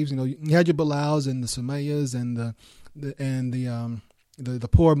slaves. You had your Bilals and the Sumayyas and the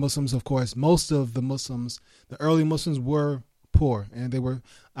poor Muslims. Of course, most of the Muslims, the early Muslims, were poor, and they were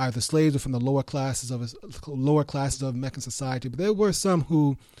either slaves or from the lower classes of Meccan society. But there were some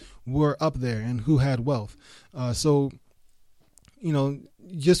who were up there and who had wealth. So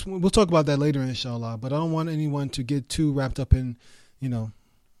just we'll talk about that later, inshallah. But I don't want anyone to get too wrapped up in,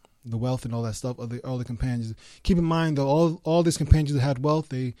 the wealth and all that stuff of the early companions. Keep in mind, though, all these companions that had wealth,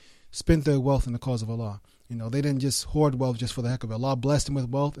 they spent their wealth in the cause of Allah. They didn't just hoard wealth just for the heck of it. Allah blessed them with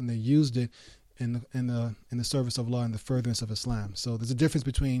wealth, and they used it in the service of Allah and the furtherance of Islam. So there's a difference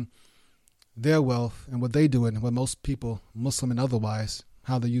between their wealth and what they do and what most people, Muslim and otherwise,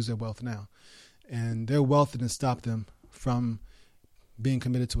 how they use their wealth now. And their wealth didn't stop them from being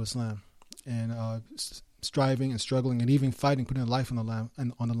committed to Islam and striving and struggling and even fighting, putting their life on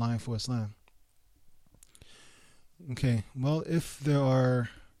the line for Islam. Okay, well, if there are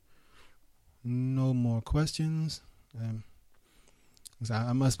no more questions,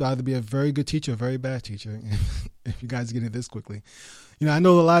 I must either be a very good teacher or a very bad teacher if you guys get it this quickly. I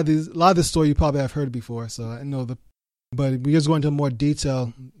know a lot of this story you probably have heard before, so I know but we just go into more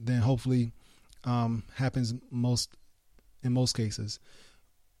detail than hopefully happens in most cases.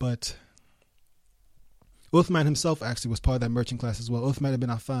 But Uthman himself actually was part of that merchant class as well. Uthman ibn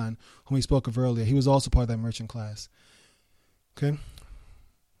Affan, whom we spoke of earlier, he was also part of that merchant class. Okay.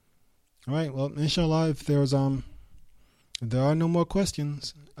 All right. Well, inshallah, if there are no more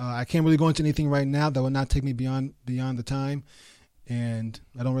questions, I can't really go into anything right now that will not take me beyond the time, and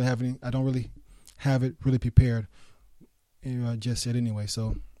I don't really have it really prepared just yet anyway.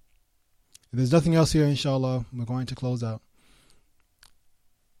 So if there's nothing else here, inshallah, we're going to close out.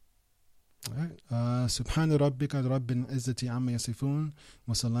 Alright. Subhana rabbika rabbil izzati amma yasifun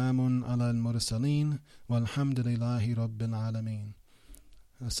wa salamun ala al-mursalin walhamdulillahi rabbil alameen.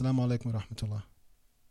 Assalamu alaikum wa rahmatullah.